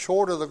and come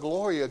short of the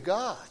glory of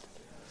God.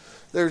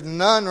 There's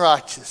none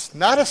righteous.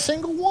 Not a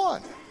single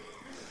one.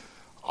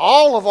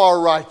 All of our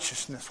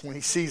righteousness, when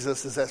He sees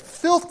us, is as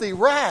filthy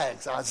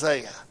rags,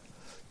 Isaiah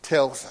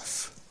tells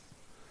us.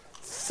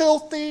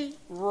 Filthy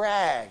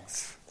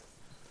rags.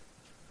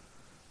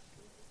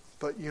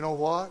 But you know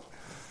what?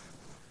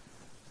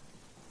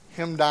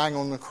 Him dying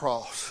on the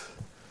cross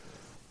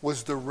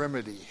was the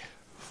remedy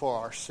for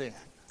our sin.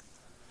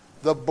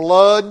 The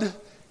blood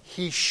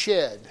He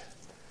shed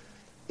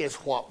is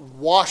what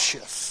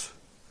washes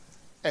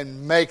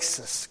and makes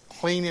us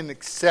clean and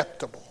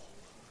acceptable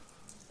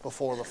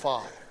before the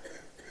Father.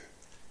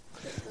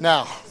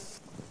 Now,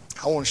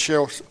 I want to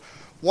share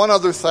one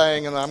other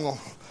thing, and I'm going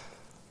to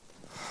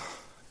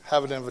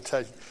have an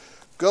invitation.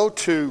 Go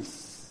to,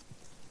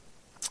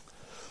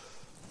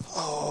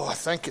 I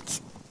think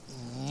it's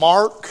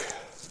Mark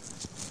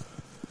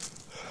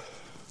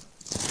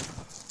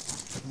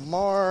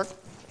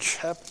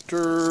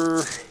chapter,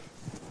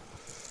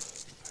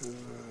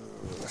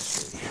 let's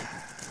see,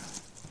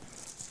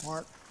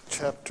 Mark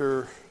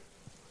chapter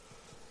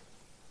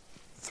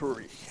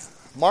 3.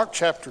 Mark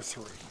chapter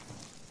 3.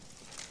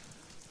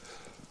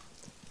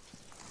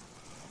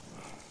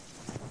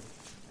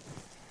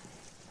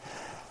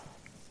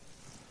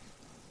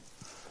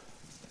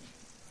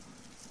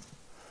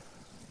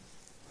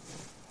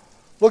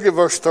 Look at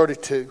verse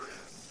 32.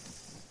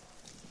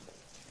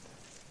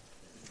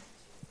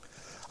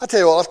 I tell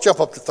you what, let's jump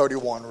up to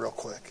 31 real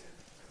quick.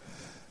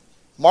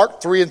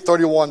 Mark 3 and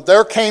 31.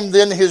 There came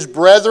then his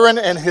brethren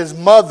and his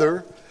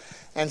mother,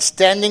 and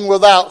standing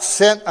without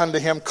sent unto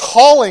him,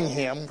 calling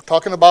him,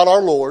 talking about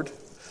our Lord.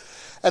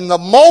 And the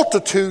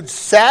multitude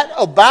sat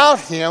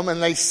about him,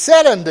 and they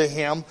said unto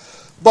him,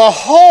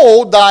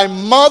 Behold, thy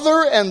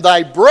mother and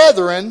thy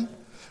brethren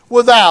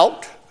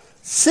without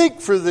seek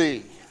for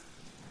thee.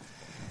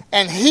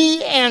 And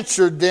he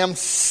answered them,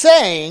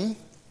 saying,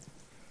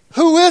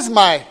 Who is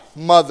my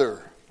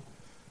mother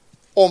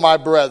or my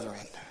brethren?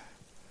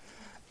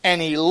 And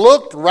he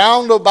looked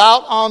round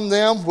about on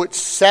them which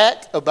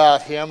sat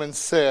about him, and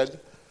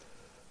said,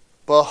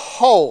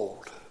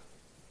 Behold,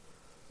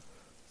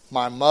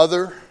 my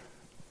mother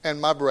and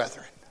my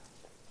brethren.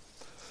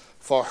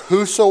 For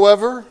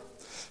whosoever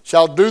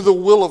shall do the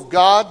will of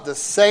God, the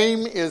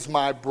same is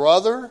my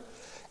brother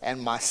and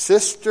my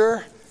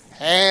sister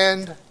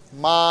and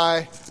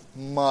my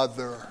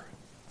mother.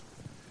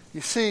 You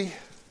see,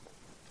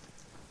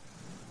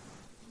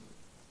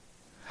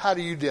 how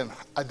do you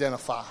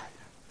identify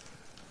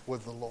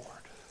with the Lord?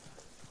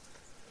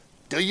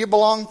 Do you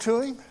belong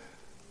to Him?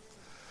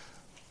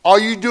 Are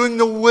you doing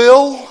the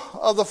will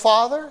of the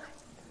Father?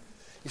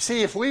 You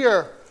see, if we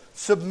are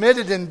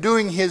submitted in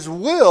doing His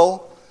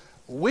will,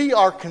 we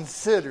are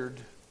considered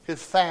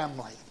His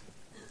family.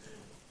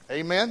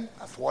 Amen?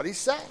 That's what He's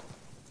saying.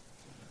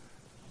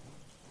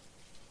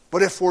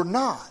 But if we're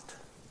not,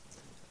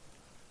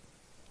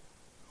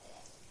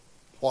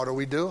 what are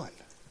we doing?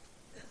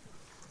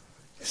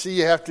 You see,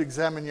 you have to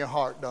examine your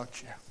heart,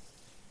 don't you?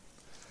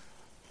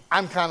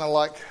 I'm kind of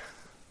like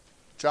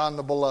John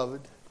the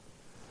Beloved.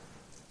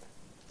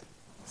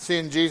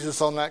 Seeing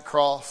Jesus on that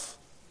cross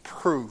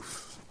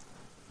proves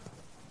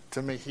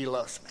to me He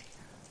loves me.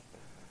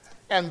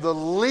 And the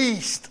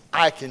least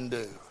I can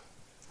do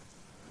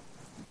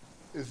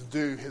is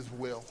do His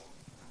will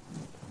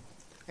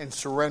and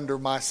surrender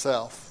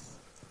myself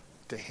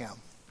to Him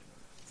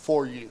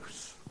for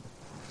use.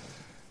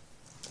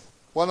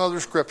 One other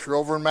scripture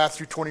over in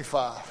Matthew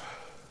 25.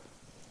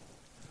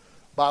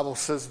 The Bible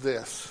says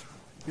this.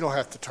 You don't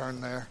have to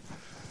turn there.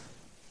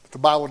 But the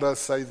Bible does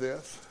say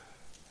this.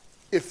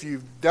 If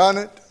you've done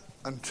it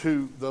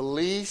unto the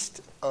least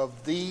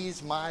of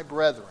these my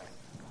brethren,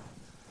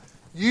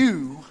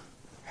 you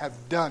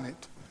have done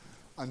it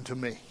unto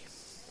me.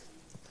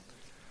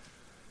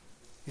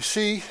 You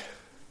see,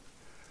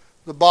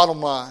 the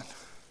bottom line,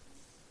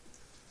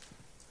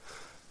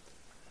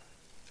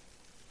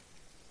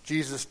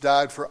 Jesus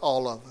died for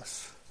all of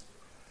us.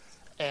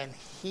 And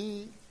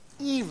He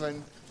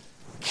even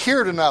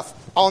cared enough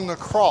on the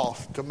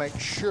cross to make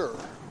sure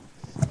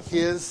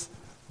His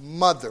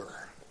mother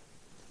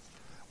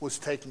was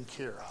taken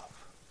care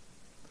of.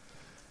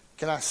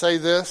 Can I say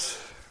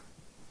this?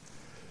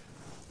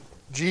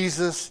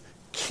 Jesus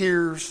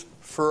cares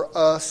for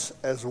us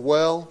as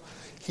well.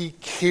 He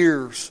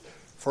cares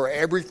for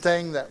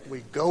everything that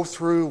we go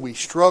through, we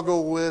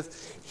struggle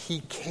with.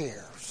 He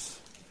cares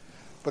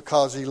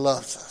because He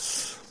loves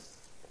us.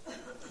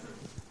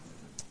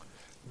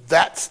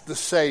 That's the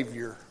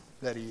Savior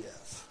that He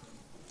is.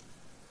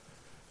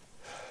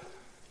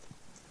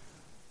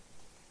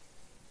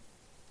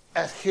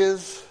 At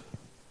His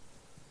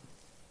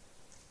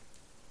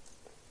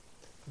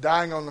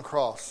dying on the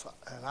cross,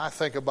 and I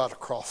think about the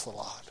cross a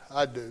lot.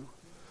 I do.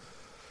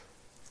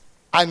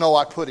 I know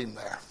I put Him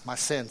there. My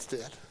sins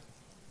did.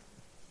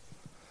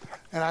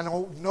 And I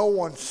know no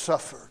one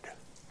suffered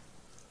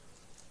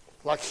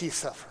like He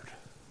suffered.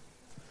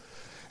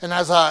 And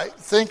as I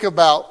think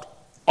about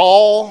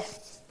all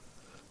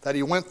that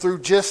He went through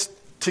just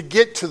to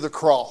get to the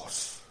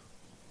cross,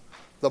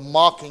 the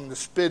mocking, the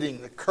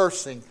spitting, the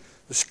cursing,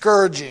 the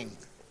scourging,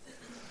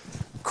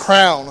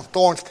 crown of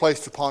thorns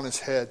placed upon His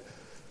head,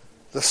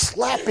 the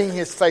slapping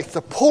His face,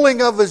 the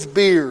pulling of His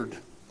beard,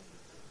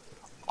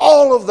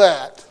 all of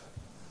that,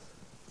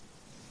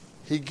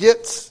 He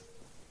gets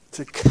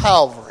to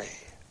Calvary,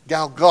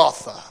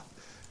 Golgotha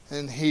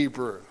in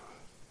Hebrew,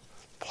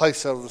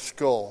 place of the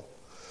skull,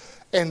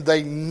 and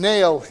they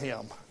nail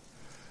Him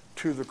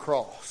to the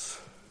cross.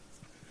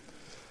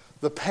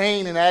 The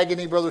pain and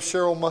agony, Brother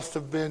Cheryl, must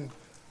have been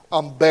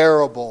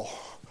unbearable,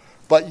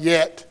 but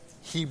yet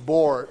He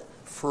bore it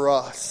for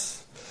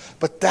us.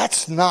 But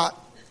that's not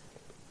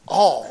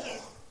all.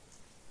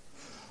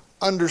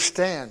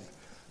 Understand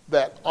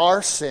that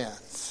our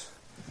sins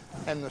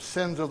and the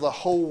sins of the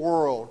whole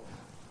world,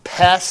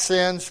 past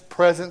sins,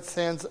 present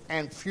sins,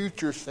 and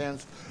future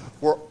sins,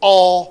 were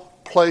all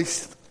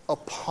placed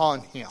upon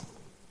Him.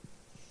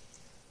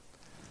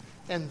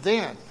 And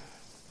then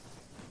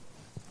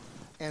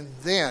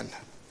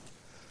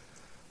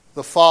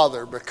the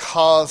Father,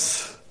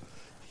 because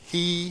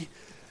He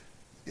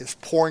is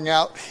pouring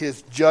out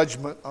His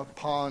judgment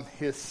upon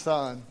His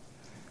Son,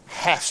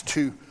 has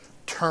to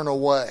turn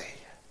away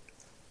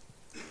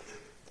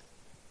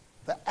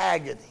the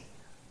agony,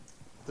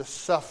 the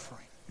suffering.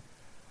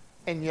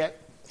 And yet,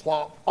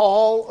 while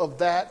all of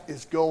that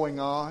is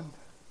going on,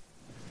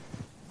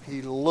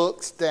 he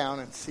looks down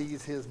and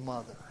sees his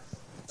mother.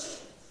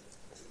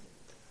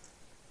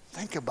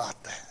 Think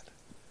about that.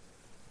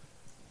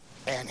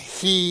 And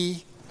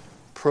he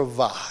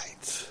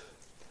provides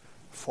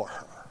for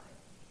her.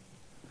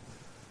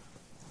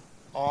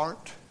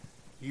 Aren't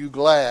you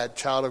glad,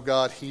 child of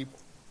God, he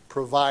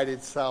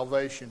provided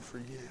salvation for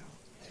you?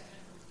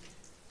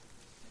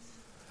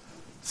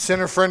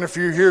 Sinner friend, if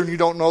you're here and you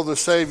don't know the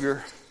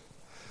Savior,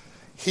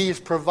 he has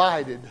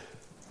provided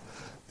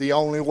the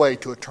only way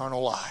to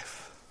eternal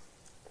life.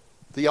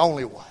 The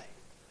only way.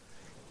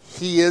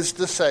 He is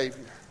the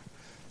Savior.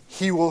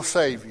 He will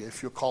save you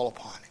if you'll call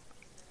upon him.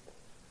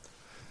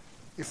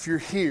 If you're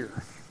here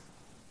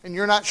and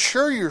you're not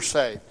sure you're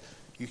saved,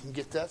 you can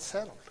get that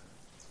settled.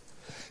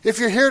 If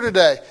you're here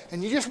today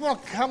and you just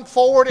want to come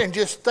forward and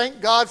just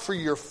thank God for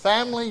your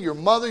family, your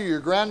mother, your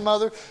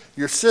grandmother,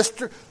 your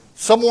sister,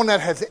 someone that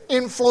has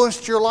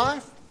influenced your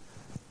life,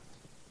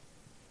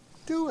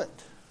 do it.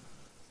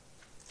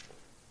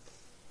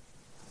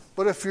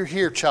 But if you're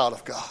here, child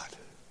of God,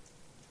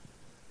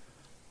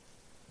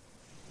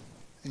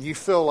 and you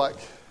feel like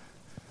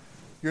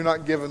you're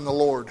not giving the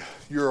Lord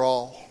your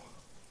all,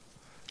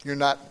 you're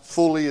not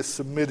fully as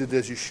submitted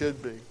as you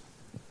should be,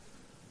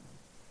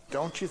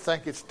 don't you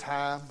think it's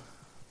time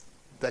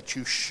that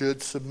you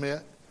should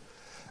submit?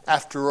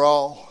 After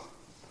all,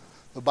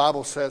 the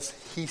Bible says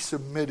he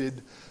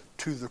submitted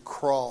to the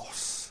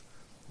cross,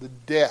 the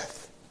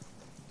death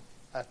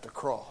at the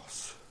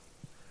cross.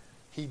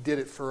 He did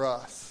it for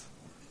us.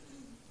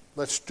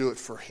 Let's do it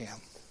for him.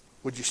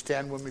 Would you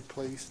stand with me,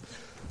 please?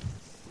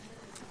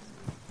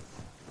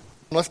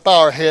 Let's bow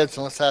our heads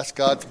and let's ask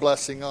God's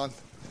blessing on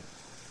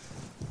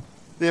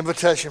the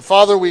invitation.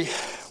 Father, we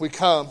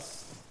come.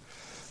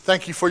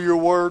 Thank you for your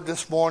word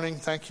this morning.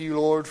 Thank you,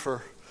 Lord,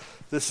 for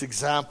this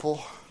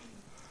example.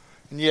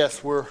 And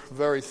yes, we're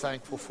very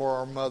thankful for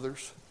our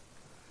mothers.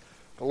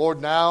 But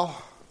Lord, now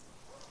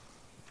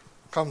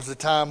comes the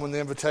time when the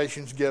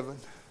invitation's given.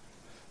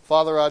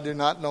 Father, I do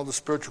not know the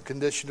spiritual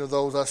condition of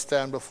those I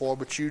stand before,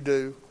 but you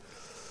do.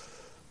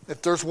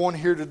 If there's one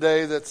here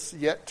today that's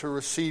yet to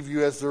receive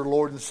you as their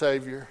Lord and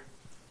Savior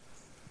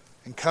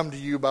and come to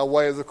you by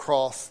way of the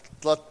cross,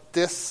 let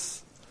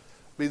this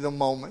be the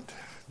moment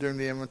during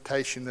the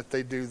invitation that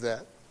they do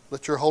that.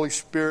 Let your Holy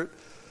Spirit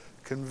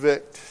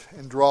convict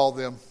and draw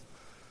them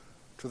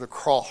to the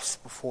cross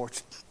before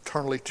it's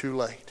eternally too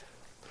late.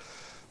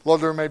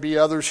 Lord, there may be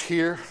others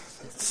here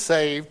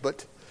saved,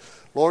 but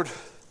Lord,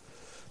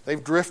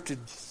 they've drifted.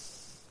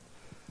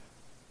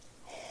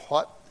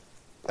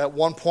 At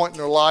one point in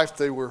their life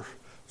they were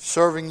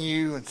serving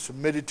you and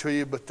submitted to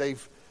you, but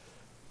they've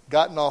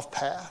gotten off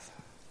path.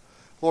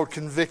 Lord,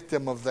 convict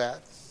them of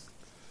that.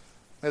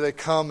 May they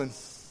come and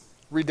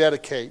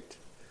rededicate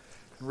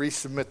and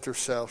resubmit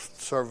themselves in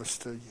service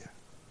to you.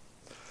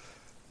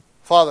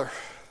 Father,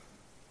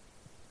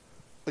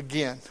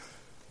 again,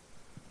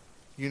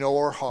 you know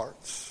our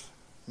hearts.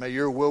 May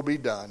your will be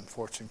done,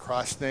 for it's in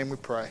Christ's name we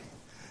pray.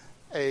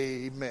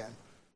 Amen.